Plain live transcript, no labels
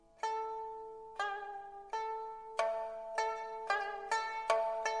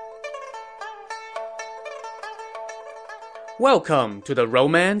Welcome to the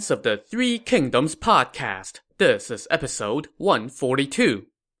Romance of the Three Kingdoms podcast. This is episode 142.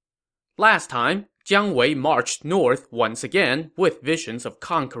 Last time, Jiang Wei marched north once again with visions of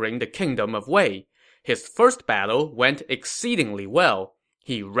conquering the kingdom of Wei. His first battle went exceedingly well.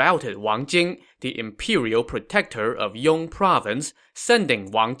 He routed Wang Jing, the imperial protector of Yawn province,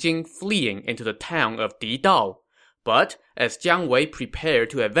 sending Wang Jing fleeing into the town of Didao. But as Jiang Wei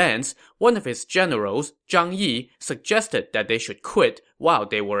prepared to advance, one of his generals, Zhang Yi, suggested that they should quit while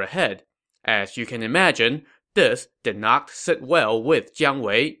they were ahead. As you can imagine, this did not sit well with Jiang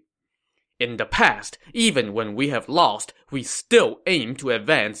Wei. In the past, even when we have lost, we still aim to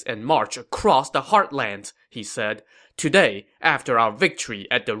advance and march across the heartlands, he said. Today, after our victory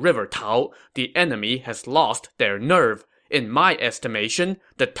at the river Tao, the enemy has lost their nerve. In my estimation,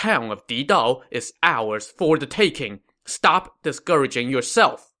 the town of Didao is ours for the taking. Stop discouraging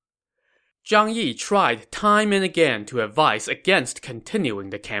yourself. Zhang Yi tried time and again to advise against continuing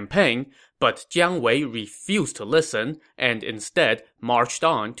the campaign, but Jiang Wei refused to listen and instead marched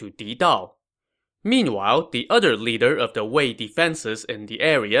on to Didao. Meanwhile, the other leader of the Wei defenses in the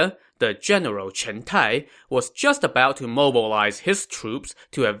area, the general Chen Tai, was just about to mobilize his troops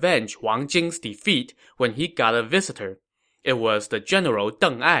to avenge Wang Jing's defeat when he got a visitor. It was the general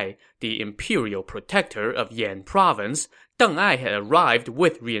Deng Ai, the imperial protector of Yan province. Deng Ai had arrived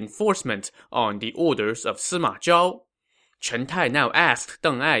with reinforcements on the orders of Sima Zhao. Chen Tai now asked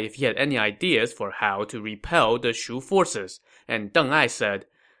Deng Ai if he had any ideas for how to repel the Shu forces, and Deng Ai said,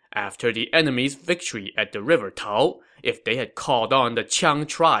 after the enemy's victory at the river Tao, if they had called on the Qiang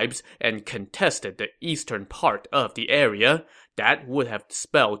tribes and contested the eastern part of the area, that would have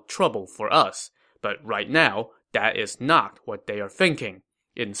spelled trouble for us. But right now, that is not what they are thinking.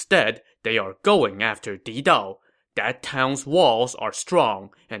 Instead, they are going after Didao. That town's walls are strong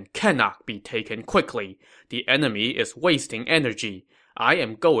and cannot be taken quickly. The enemy is wasting energy. I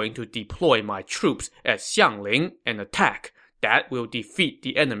am going to deploy my troops at Xiangling and attack. That will defeat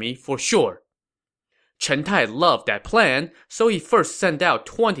the enemy for sure. Chen Tai loved that plan, so he first sent out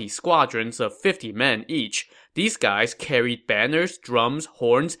 20 squadrons of 50 men each. These guys carried banners, drums,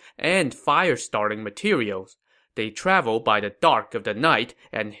 horns, and fire-starting materials. They traveled by the dark of the night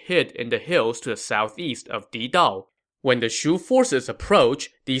and hid in the hills to the southeast of Didao. When the Shu forces approached,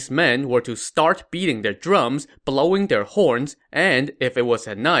 these men were to start beating their drums, blowing their horns, and if it was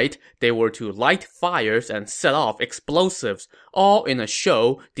at night, they were to light fires and set off explosives, all in a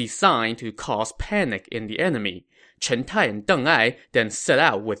show designed to cause panic in the enemy. Chen Tai and Deng Ai then set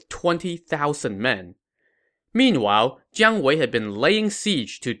out with 20,000 men. Meanwhile, Jiang Wei had been laying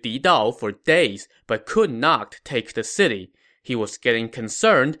siege to Didao for days, but could not take the city. He was getting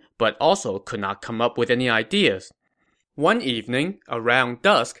concerned, but also could not come up with any ideas. One evening, around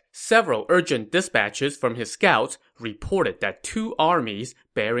dusk, several urgent dispatches from his scouts reported that two armies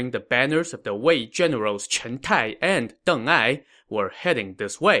bearing the banners of the Wei generals Chen Tai and Deng Ai were heading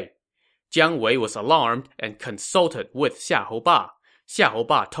this way. Jiang Wei was alarmed and consulted with Xiahou Ba. Xiahou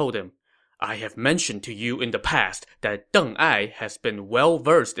Ba told him, I have mentioned to you in the past that Deng Ai has been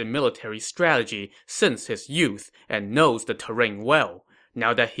well-versed in military strategy since his youth and knows the terrain well.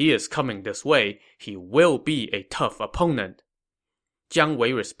 Now that he is coming this way, he will be a tough opponent. Jiang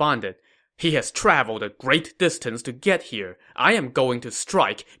Wei responded, He has traveled a great distance to get here. I am going to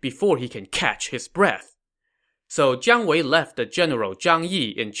strike before he can catch his breath. So Jiang Wei left the general Zhang Yi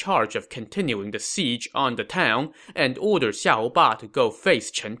in charge of continuing the siege on the town and ordered Xiahou Ba to go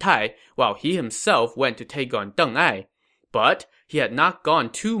face Chen Tai while he himself went to take on Deng Ai. But he had not gone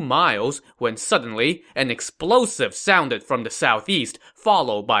 2 miles when suddenly an explosive sounded from the southeast,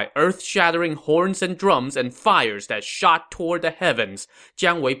 followed by earth-shattering horns and drums and fires that shot toward the heavens.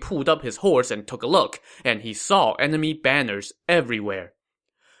 Jiang Wei pulled up his horse and took a look, and he saw enemy banners everywhere.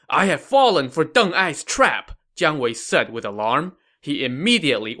 I have fallen for Deng Ai's trap, Jiang Wei said with alarm. He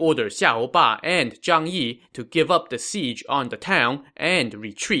immediately ordered Xiahou Ba and Zhang Yi to give up the siege on the town and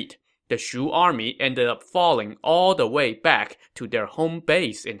retreat. The Shu army ended up falling all the way back to their home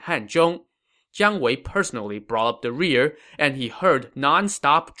base in Hanzhong. Jiang Wei personally brought up the rear, and he heard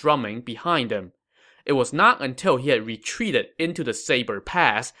non-stop drumming behind him. It was not until he had retreated into the Saber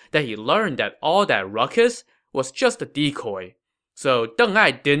Pass that he learned that all that ruckus was just a decoy. So Deng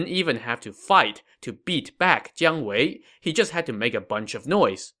Ai didn't even have to fight to beat back Jiang Wei, he just had to make a bunch of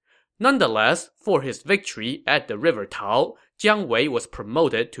noise. Nonetheless, for his victory at the river Tao, Jiang Wei was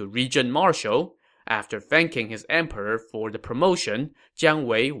promoted to regent marshal. After thanking his emperor for the promotion, Jiang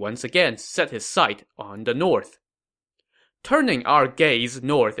Wei once again set his sight on the north. Turning our gaze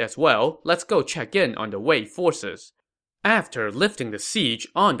north as well, let's go check in on the Wei forces. After lifting the siege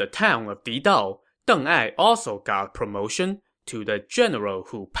on the town of Didao, Deng Ai also got promotion to the general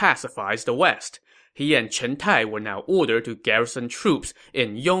who pacifies the West. He and Chen Tai were now ordered to garrison troops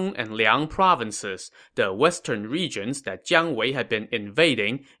in Yong and Liang provinces, the western regions that Jiang Wei had been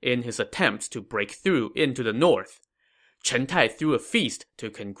invading in his attempts to break through into the north. Chen Tai threw a feast to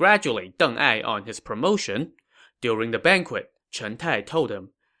congratulate Deng Ai on his promotion. During the banquet, Chen Tai told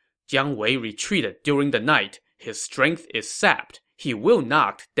him, "Jiang Wei retreated during the night. His strength is sapped. He will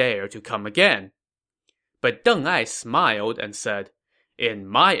not dare to come again." But Deng Ai smiled and said, "In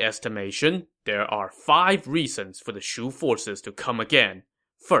my estimation, there are 5 reasons for the Shu forces to come again.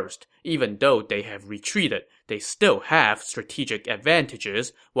 First, even though they have retreated, they still have strategic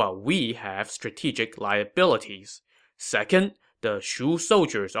advantages, while we have strategic liabilities. Second, the Shu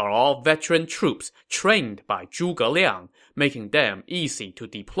soldiers are all veteran troops trained by Zhuge Liang, making them easy to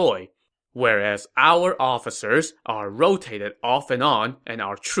deploy, whereas our officers are rotated off and on and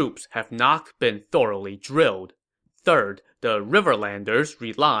our troops have not been thoroughly drilled. Third, the Riverlanders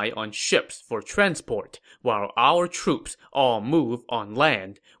rely on ships for transport, while our troops all move on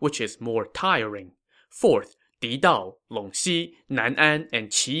land, which is more tiring. Fourth, Didao, Longxi, Nan'an, and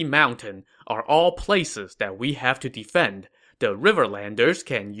Qi Mountain are all places that we have to defend. The Riverlanders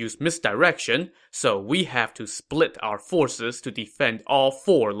can use misdirection, so we have to split our forces to defend all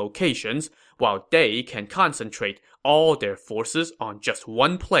 4 locations, while they can concentrate all their forces on just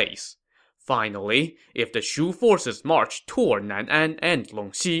one place. Finally, if the Shu forces march toward Nan'an and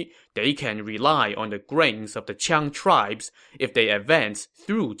Longxi, they can rely on the grains of the Qiang tribes. If they advance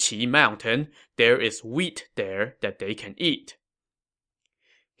through Qi Mountain, there is wheat there that they can eat."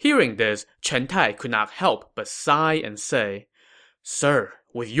 Hearing this, Chen Tai could not help but sigh and say, "Sir,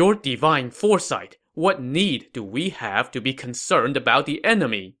 with your divine foresight, what need do we have to be concerned about the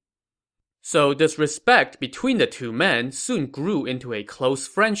enemy?" So this respect between the two men soon grew into a close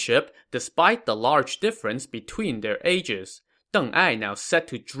friendship despite the large difference between their ages. Deng Ai now set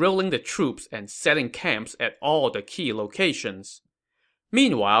to drilling the troops and setting camps at all the key locations.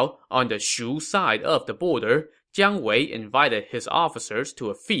 Meanwhile, on the Shu side of the border, Jiang Wei invited his officers to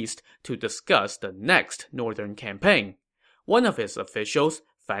a feast to discuss the next northern campaign. One of his officials,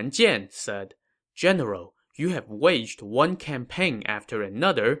 Fan Jian, said, "General, you have waged one campaign after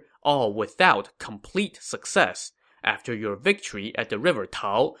another, all without complete success. After your victory at the river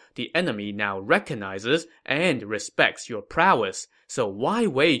Tao, the enemy now recognizes and respects your prowess, so why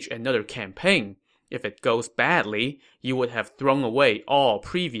wage another campaign? If it goes badly, you would have thrown away all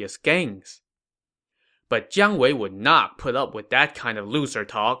previous gains." But Jiang Wei would not put up with that kind of loser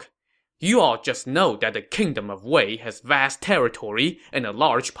talk. "You all just know that the kingdom of Wei has vast territory and a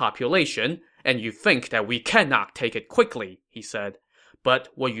large population, and you think that we cannot take it quickly," he said. "But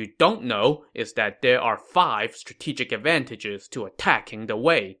what you don't know is that there are 5 strategic advantages to attacking the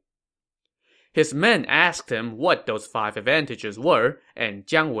Wei." His men asked him what those 5 advantages were, and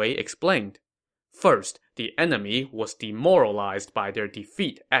Jiang Wei explained. First, the enemy was demoralized by their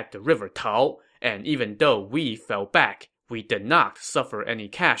defeat at the river Tao, and even though we fell back, we did not suffer any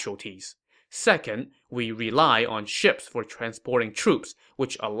casualties. Second, we rely on ships for transporting troops,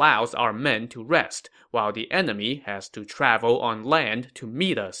 which allows our men to rest, while the enemy has to travel on land to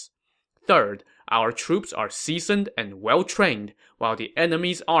meet us. Third, our troops are seasoned and well-trained, while the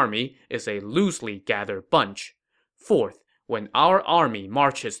enemy's army is a loosely gathered bunch. Fourth, when our army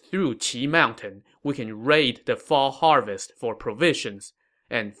marches through Qi Mountain, we can raid the fall harvest for provisions.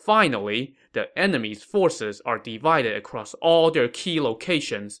 And finally, the enemy's forces are divided across all their key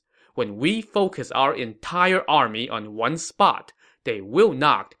locations. When we focus our entire army on one spot, they will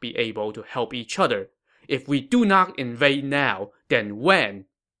not be able to help each other. If we do not invade now, then when?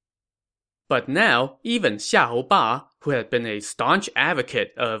 But now, even Xiahou Ba, who had been a staunch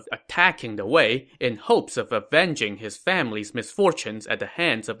advocate of attacking the Wei in hopes of avenging his family's misfortunes at the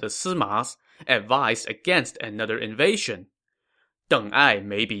hands of the Simas, advised against another invasion. "Deng Ai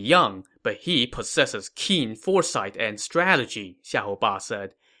may be young, but he possesses keen foresight and strategy," Xiahou Ba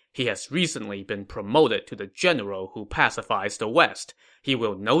said. "He has recently been promoted to the general who pacifies the West. He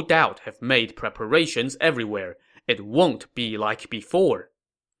will no doubt have made preparations everywhere. It won't be like before."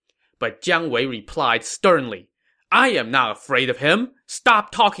 But Jiang Wei replied sternly, "I am not afraid of him.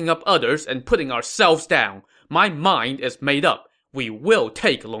 Stop talking up others and putting ourselves down. My mind is made up. We will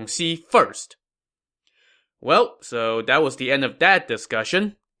take Longxi first." Well, so that was the end of that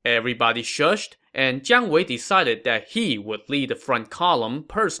discussion. Everybody shushed, and Jiang Wei decided that he would lead the front column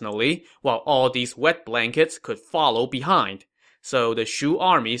personally, while all these wet blankets could follow behind. So the Shu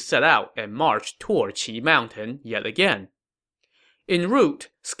army set out and marched toward Qi Mountain yet again. En route,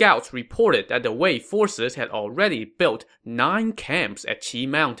 scouts reported that the Wei forces had already built 9 camps at Qi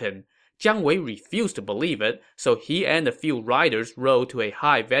Mountain. Jiang Wei refused to believe it, so he and a few riders rode to a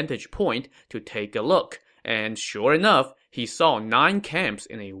high vantage point to take a look, and sure enough, he saw 9 camps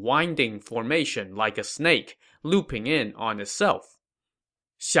in a winding formation like a snake, looping in on itself.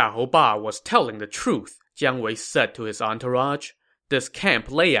 Xiahou Ba was telling the truth, Jiang Wei said to his entourage. This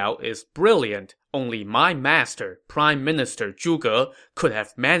camp layout is brilliant. Only my master, Prime Minister Zhuge, could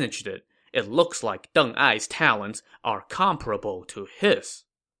have managed it. It looks like Deng Ai's talents are comparable to his.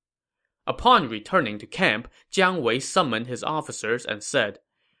 Upon returning to camp, Jiang Wei summoned his officers and said,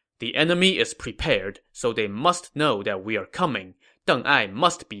 The enemy is prepared, so they must know that we are coming. Deng Ai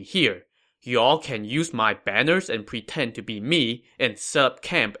must be here. You all can use my banners and pretend to be me and set up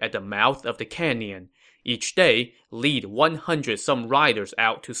camp at the mouth of the canyon. Each day, lead 100-some riders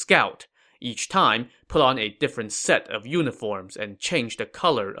out to scout. Each time, put on a different set of uniforms and change the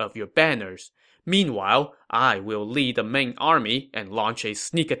color of your banners. Meanwhile, I will lead the main army and launch a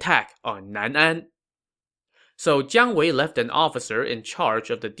sneak attack on Nan'an. So Jiang Wei left an officer in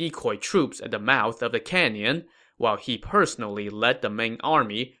charge of the decoy troops at the mouth of the canyon, while he personally led the main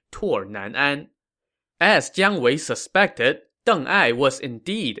army toward Nan'an. As Jiang Wei suspected, Deng Ai was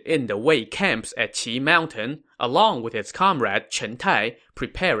indeed in the Wei camps at Qi Mountain, along with his comrade Chen Tai,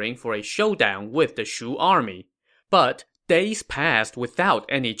 preparing for a showdown with the Shu army. But days passed without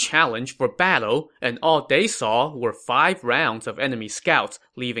any challenge for battle, and all they saw were 5 rounds of enemy scouts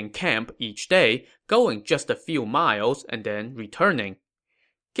leaving camp each day, going just a few miles and then returning.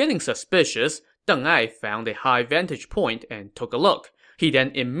 Getting suspicious, Deng Ai found a high vantage point and took a look. He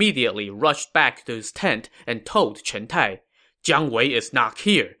then immediately rushed back to his tent and told Chen Tai, Jiang Wei is not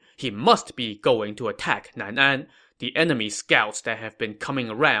here. He must be going to attack Nan'an. The enemy scouts that have been coming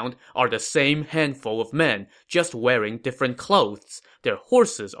around are the same handful of men, just wearing different clothes. Their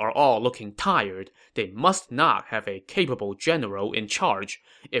horses are all looking tired. They must not have a capable general in charge.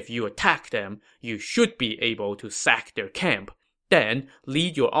 If you attack them, you should be able to sack their camp. Then,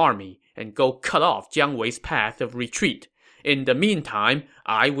 lead your army and go cut off Jiang Wei's path of retreat. In the meantime,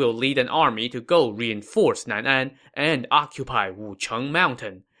 I will lead an army to go reinforce Nan'an and occupy Wucheng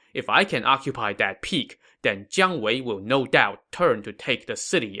Mountain. If I can occupy that peak, then Jiang Wei will no doubt turn to take the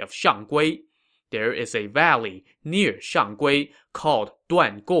city of Shanggui. There is a valley near Shanggui called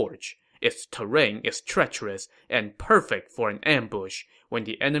Duan Gorge. Its terrain is treacherous and perfect for an ambush. When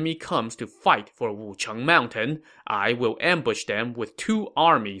the enemy comes to fight for Wucheng Mountain, I will ambush them with 2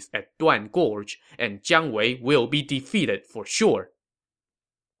 armies at Duan Gorge, and Jiang Wei will be defeated for sure.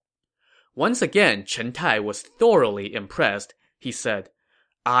 Once again, Chen Tai was thoroughly impressed. He said,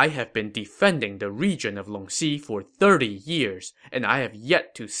 I have been defending the region of Longxi for 30 years, and I have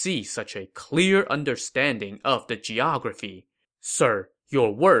yet to see such a clear understanding of the geography. Sir,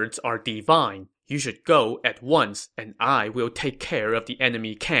 your words are divine. You should go at once, and I will take care of the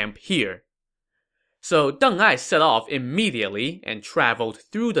enemy camp here. So Deng Ai set off immediately and traveled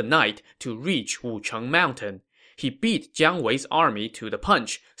through the night to reach Wucheng Mountain. He beat Jiang Wei's army to the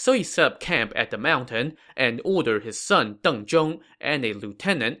punch, so he set up camp at the mountain and ordered his son Deng Zhong and a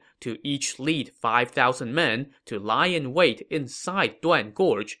lieutenant to each lead 5,000 men to lie in wait inside Duan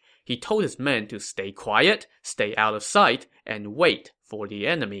Gorge. He told his men to stay quiet, stay out of sight, and wait for the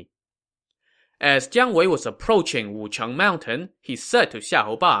enemy. As Jiang Wei was approaching Wucheng Mountain, he said to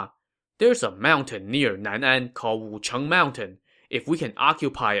Xiahou Ba, There's a mountain near Nan'an called Wucheng Mountain. If we can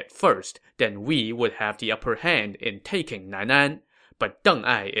occupy it first, then we would have the upper hand in taking Nan'an. But Deng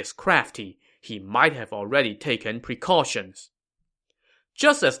Ai is crafty. He might have already taken precautions.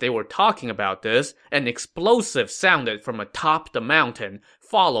 Just as they were talking about this, an explosive sounded from atop the mountain,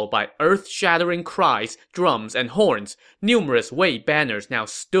 followed by earth-shattering cries, drums, and horns. Numerous Wei banners now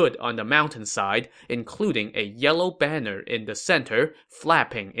stood on the mountainside, including a yellow banner in the center,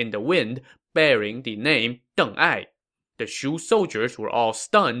 flapping in the wind, bearing the name Deng Ai. The Shu soldiers were all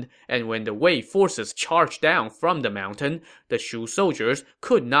stunned, and when the Wei forces charged down from the mountain, the Shu soldiers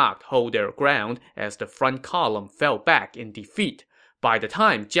could not hold their ground as the front column fell back in defeat. By the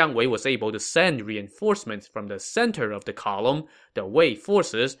time Jiang Wei was able to send reinforcements from the center of the column, the Wei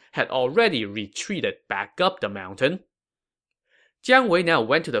forces had already retreated back up the mountain. Jiang Wei now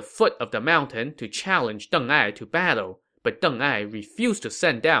went to the foot of the mountain to challenge Deng Ai to battle, but Deng Ai refused to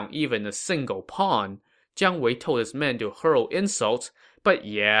send down even a single pawn. Jiang Wei told his men to hurl insults, but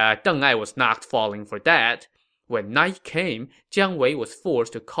yeah, Deng Ai was not falling for that. When night came, Jiang Wei was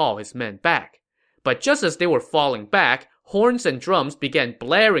forced to call his men back. But just as they were falling back, horns and drums began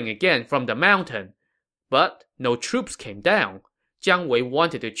blaring again from the mountain. But no troops came down. Jiang Wei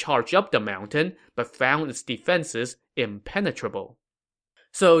wanted to charge up the mountain, but found its defenses impenetrable.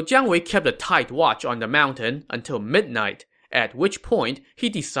 So Jiang Wei kept a tight watch on the mountain until midnight. at which point he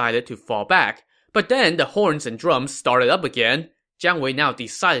decided to fall back. But then the horns and drums started up again. Jiang Wei now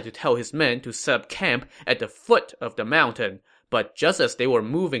decided to tell his men to set up camp at the foot of the mountain. But just as they were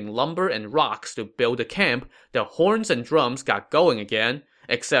moving lumber and rocks to build the camp, the horns and drums got going again.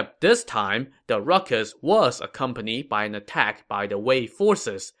 Except this time, the ruckus was accompanied by an attack by the Wei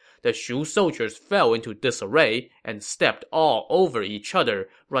forces. The Shu soldiers fell into disarray and stepped all over each other,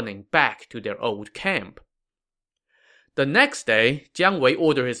 running back to their old camp. The next day, Jiang Wei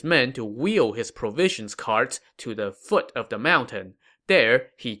ordered his men to wheel his provisions carts to the foot of the mountain. There,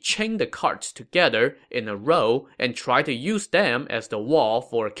 he chained the carts together in a row and tried to use them as the wall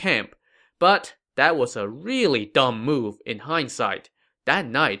for a camp. But that was a really dumb move in hindsight. That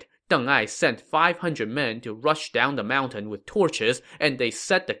night, Deng Ai sent 500 men to rush down the mountain with torches, and they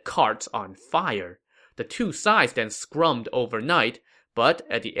set the carts on fire. The two sides then scrummed overnight, but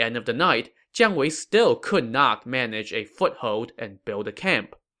at the end of the night, Jiang Wei still could not manage a foothold and build a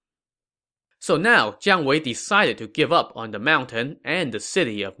camp. So now, Jiang Wei decided to give up on the mountain and the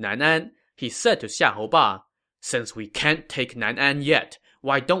city of Nan'an. He said to Xiahou Ba, "Since we can't take Nan'an yet,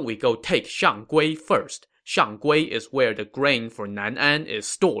 why don't we go take Shanggui first? Shanggui is where the grain for Nan'an is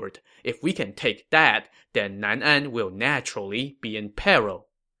stored. If we can take that, then Nan'an will naturally be in peril."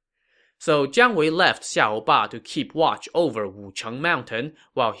 So Jiang Wei left Xiahou Ba to keep watch over Wucheng Mountain,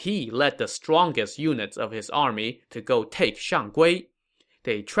 while he led the strongest units of his army to go take Shanggui.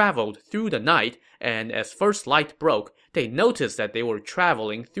 They traveled through the night, and as first light broke, they noticed that they were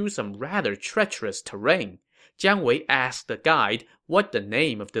traveling through some rather treacherous terrain. Jiang Wei asked the guide what the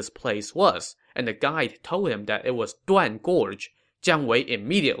name of this place was, and the guide told him that it was Duan Gorge. Jiang Wei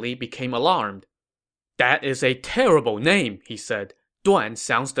immediately became alarmed. "That is a terrible name," he said. "Duan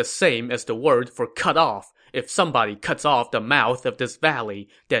sounds the same as the word for cut off. If somebody cuts off the mouth of this valley,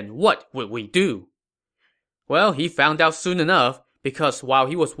 then what would we do?" Well, he found out soon enough, because while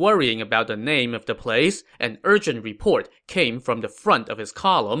he was worrying about the name of the place, an urgent report came from the front of his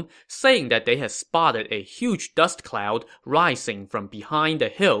column saying that they had spotted a huge dust cloud rising from behind the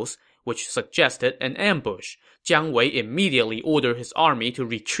hills, which suggested an ambush. Jiang Wei immediately ordered his army to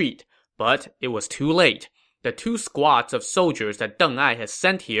retreat, but it was too late. The two squads of soldiers that Deng Ai had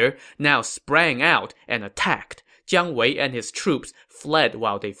sent here now sprang out and attacked. Jiang Wei and his troops fled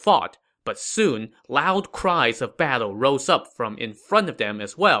while they fought. But soon, loud cries of battle rose up from in front of them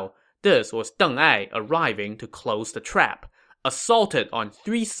as well. This was Deng Ai arriving to close the trap. Assaulted on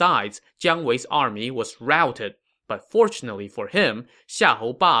three sides, Jiang Wei's army was routed. But fortunately for him,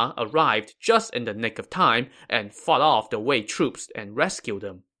 Xiahou Ba arrived just in the nick of time and fought off the Wei troops and rescued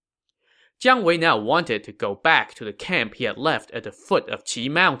them. Jiang Wei now wanted to go back to the camp he had left at the foot of Qi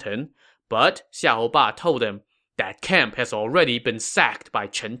Mountain, but Xiahou Ba told him, "That camp has already been sacked by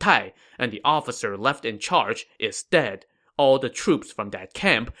Chen Tai, and the officer left in charge is dead. All the troops from that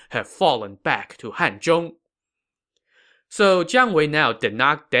camp have fallen back to Hanzhong." So Jiang Wei now did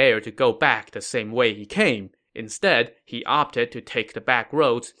not dare to go back the same way he came. Instead, he opted to take the back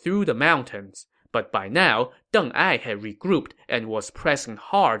roads through the mountains. But by now, Deng Ai had regrouped and was pressing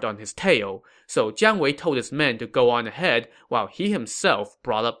hard on his tail, so Jiang Wei told his men to go on ahead while he himself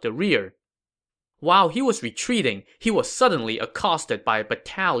brought up the rear. While he was retreating, he was suddenly accosted by a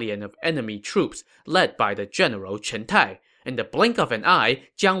battalion of enemy troops led by the general Chen Tai. In the blink of an eye,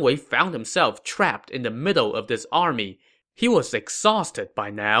 Jiang Wei found himself trapped in the middle of this army. He was exhausted by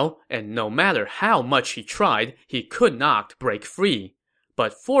now, and no matter how much he tried, he could not break free.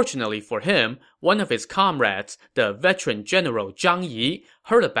 But fortunately for him, one of his comrades, the veteran general Zhang Yi,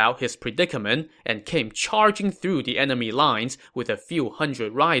 heard about his predicament and came charging through the enemy lines with a few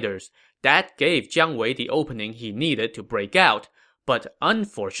hundred riders. That gave Jiang Wei the opening he needed to break out. But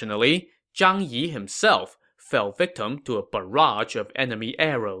unfortunately, Zhang Yi himself fell victim to a barrage of enemy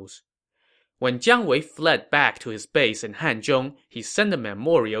arrows. When Jiang Wei fled back to his base in Hanzhong, he sent a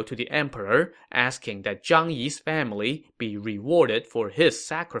memorial to the emperor asking that Zhang Yi's family be rewarded for his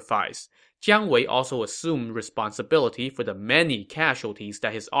sacrifice. Jiang Wei also assumed responsibility for the many casualties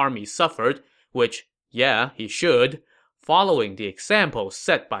that his army suffered, which, yeah, he should. Following the example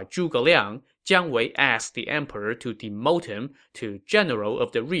set by Zhuge Liang, Jiang Wei asked the emperor to demote him to general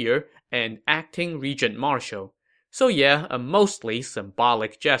of the rear and acting regent marshal. So yeah, a mostly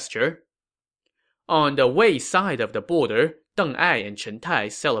symbolic gesture. On the Wei side of the border, Deng Ai and Chen Tai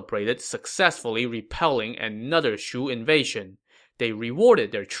celebrated successfully repelling another Shu invasion. They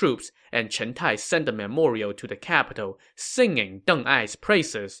rewarded their troops, and Chen Tai sent a memorial to the capital, singing Deng Ai's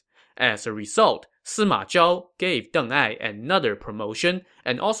praises. As a result, Sima Zhao gave Deng Ai another promotion,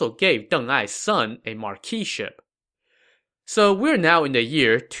 and also gave Deng Ai's son a marquiship. So we're now in the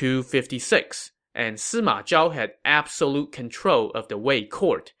year 256. And Sima Zhao had absolute control of the Wei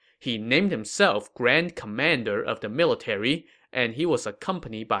court. He named himself Grand Commander of the military, and he was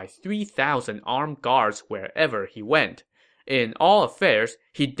accompanied by 3,000 armed guards wherever he went. In all affairs,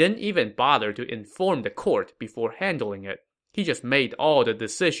 he didn't even bother to inform the court before handling it. He just made all the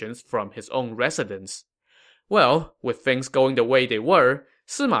decisions from his own residence. Well, with things going the way they were,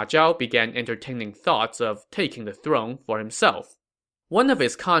 Sima Zhao began entertaining thoughts of taking the throne for himself. One of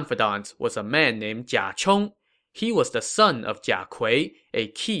his confidants was a man named Jia Chong. He was the son of Jia Kui, a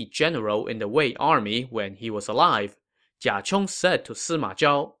key general in the Wei army when he was alive. Jia Chong said to Sima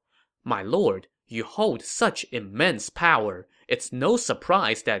Zhao, "My lord, you hold such immense power. It's no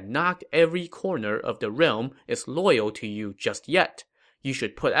surprise that not every corner of the realm is loyal to you just yet. You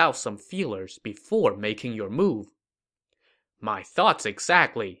should put out some feelers before making your move." "My thoughts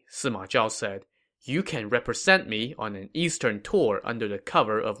exactly," Sima Zhao said. "You can represent me on an eastern tour under the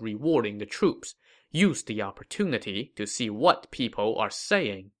cover of rewarding the troops. Use the opportunity to see what people are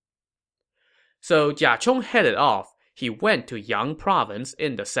saying." So Jia Chong headed off. He went to Yang province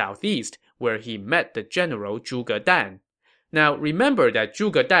in the southeast, where he met the general Zhuge Dan. Now, remember that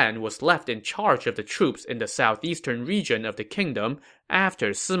Zhuge Dan was left in charge of the troops in the southeastern region of the kingdom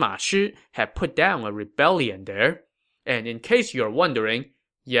after Sima Shi had put down a rebellion there. And in case you're wondering,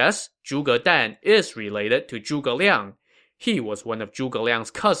 yes, Zhuge Dan is related to Zhuge Liang. He was one of Zhuge Liang's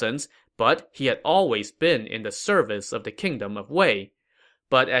cousins, but he had always been in the service of the kingdom of Wei.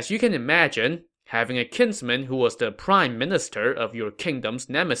 But as you can imagine, having a kinsman who was the prime minister of your kingdom's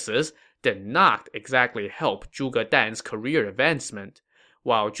nemesis did not exactly help Zhuge Dan's career advancement.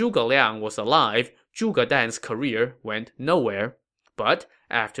 While Zhuge Liang was alive, Zhuge Dan's career went nowhere. But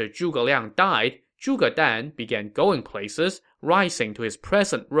after Zhuge Liang died, Zhuge Dan began going places, rising to his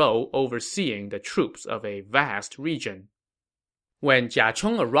present role overseeing the troops of a vast region. When Jia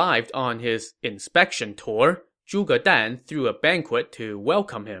Chong arrived on his inspection tour, Zhuge Dan threw a banquet to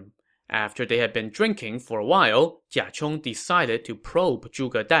welcome him. After they had been drinking for a while, Jia Chong decided to probe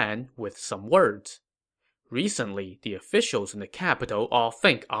Zhuge Dan with some words. "Recently, the officials in the capital all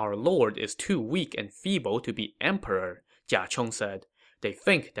think our lord is too weak and feeble to be emperor," Jia Chong said. "They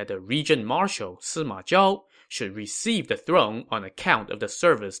think that the regent marshal, Sima Zhao, should receive the throne on account of the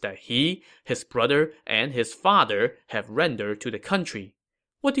service that he, his brother, and his father have rendered to the country.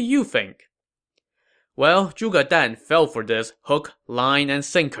 What do you think?" Well, Zhuge Dan fell for this hook, line, and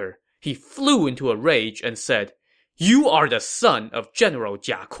sinker. He flew into a rage and said, "You are the son of General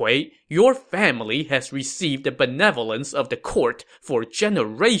Jia Kui. Your family has received the benevolence of the court for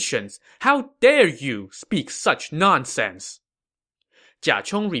generations. How dare you speak such nonsense?" Jia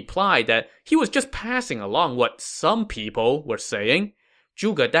Chong replied that he was just passing along what some people were saying.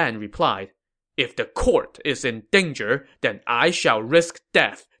 Zhuge Dan replied, "If the court is in danger, then I shall risk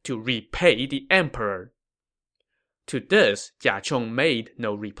death to repay the emperor." To this, Jia Chong made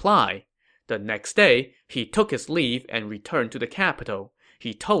no reply. The next day, he took his leave and returned to the capital.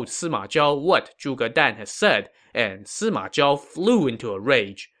 He told Sima Zhao what Zhuge Dan had said, and Sima Zhao flew into a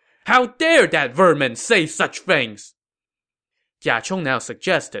rage. "How dare that vermin say such things?" Jia Chong now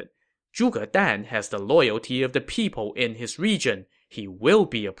suggested, "Zhuge Dan has the loyalty of the people in his region. He will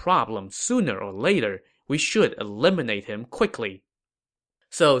be a problem sooner or later. We should eliminate him quickly."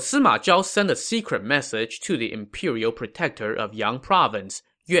 So Sima Zhao sent a secret message to the imperial protector of Yang province,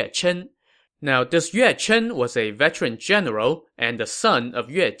 Yue Chen. Now, this Yue Chen was a veteran general and the son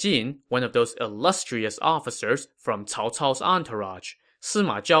of Yue Jin, one of those illustrious officers from Cao Cao's entourage.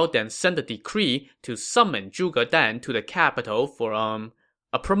 Sima Zhao then sent a decree to summon Zhuge Dan to the capital for,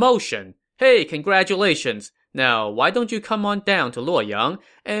 a promotion. "Hey, congratulations. Now, why don't you come on down to Luoyang,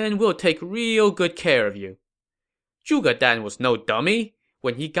 and we'll take real good care of you." Zhuge Dan was no dummy.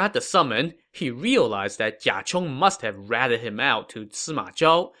 When he got the summon, he realized that Jia Chong must have ratted him out to Sima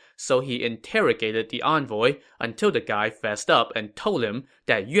Zhao, so he interrogated the envoy until the guy fessed up and told him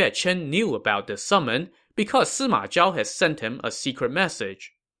that Yue Chen knew about the summon because Sima Zhao had sent him a secret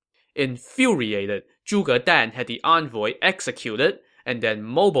message. Infuriated, Zhuge Dan had the envoy executed, and then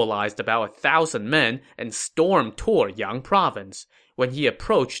mobilized about 1,000 men and stormed toward Yang province. When he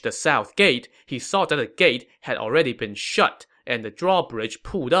approached the south gate, he saw that the gate had already been shut, and the drawbridge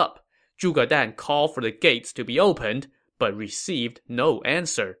pulled up. Zhuge Dan called for the gates to be opened, but received no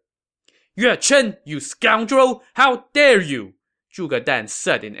answer. "Yue Chen, you scoundrel! How dare you!" Zhuge Dan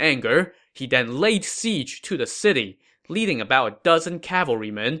said in anger. He then laid siege to the city. Leading about a dozen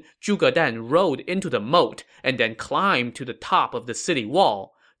cavalrymen, Zhuge Dan rode into the moat and then climbed to the top of the city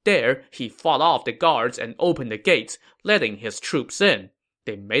wall. There, he fought off the guards and opened the gates, letting his troops in.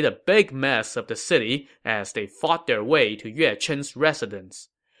 They made a big mess of the city as they fought their way to Yue Chen's residence.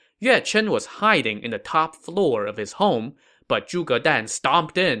 Yue Chen was hiding in the top floor of his home, but Zhuge Dan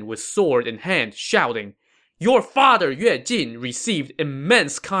stomped in with sword in hand, shouting, "Your father Yue Jin received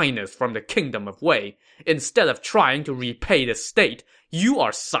immense kindness from the kingdom of Wei. Instead of trying to repay the state, you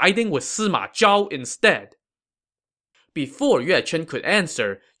are siding with Sima Zhao instead." Before Yue Chen could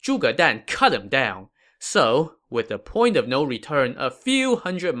answer, Zhuge Dan cut him down. So, with the point of no return a few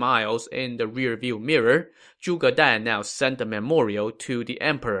hundred miles in the rearview mirror, Zhuge Dan now sent a memorial to the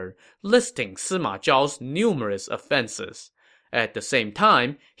emperor, listing Sima Zhao's numerous offenses. At the same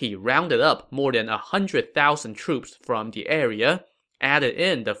time, he rounded up more than 100,000 troops from the area, added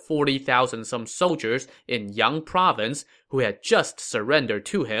in the 40,000-some soldiers in Yang province who had just surrendered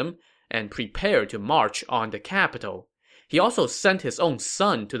to him, and prepared to march on the capital. He also sent his own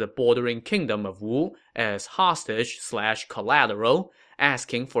son to the bordering kingdom of Wu as hostage/collateral,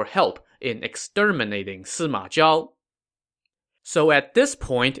 asking for help in exterminating Sima Zhao. So at this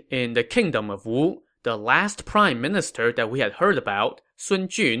point in the kingdom of Wu, the last prime minister that we had heard about, Sun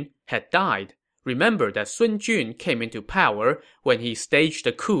Jun, had died. Remember that Sun Jun came into power when he staged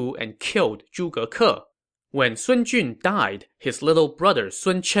a coup and killed Zhuge Ke. When Sun Jun died, his little brother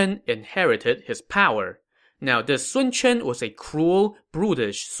Sun Chen inherited his power. Now this Sun Chen was a cruel,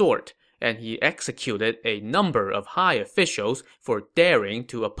 brutish sort, and he executed a number of high officials for daring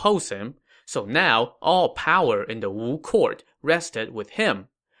to oppose him, so now all power in the Wu court rested with him.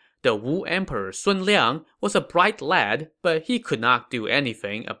 The Wu Emperor Sun Liang was a bright lad, but he could not do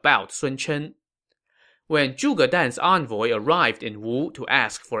anything about Sun Chen. When Zhuge Dan's envoy arrived in Wu to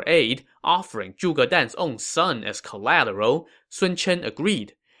ask for aid, offering Zhuge Dan's own son as collateral, Sun Chen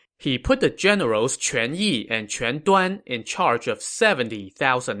agreed. He put the generals Quan Yi and Quan Duan in charge of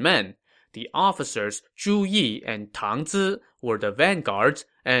 70,000 men. The officers Zhu Yi and Tang Zi were the vanguards,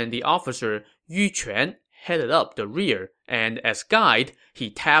 and the officer Yu Quan headed up the rear, and as guide, he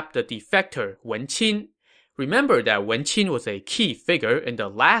tapped the defector Wen Qin. Remember that Wen Qin was a key figure in the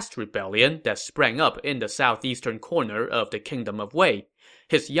last rebellion that sprang up in the southeastern corner of the kingdom of Wei.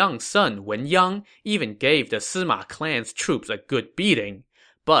 His young son Wen Yang even gave the Sima clan's troops a good beating.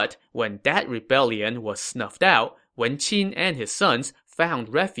 But when that rebellion was snuffed out, Wen Qin and his sons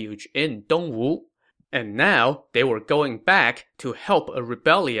found refuge in Dongwu. And now they were going back to help a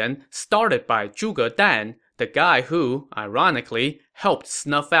rebellion started by Zhuge Dan, the guy who, ironically, helped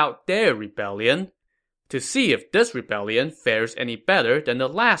snuff out their rebellion. To see if this rebellion fares any better than the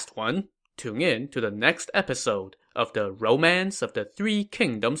last one, tune in to the next episode of the Romance of the Three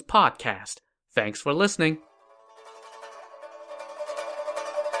Kingdoms podcast. Thanks for listening.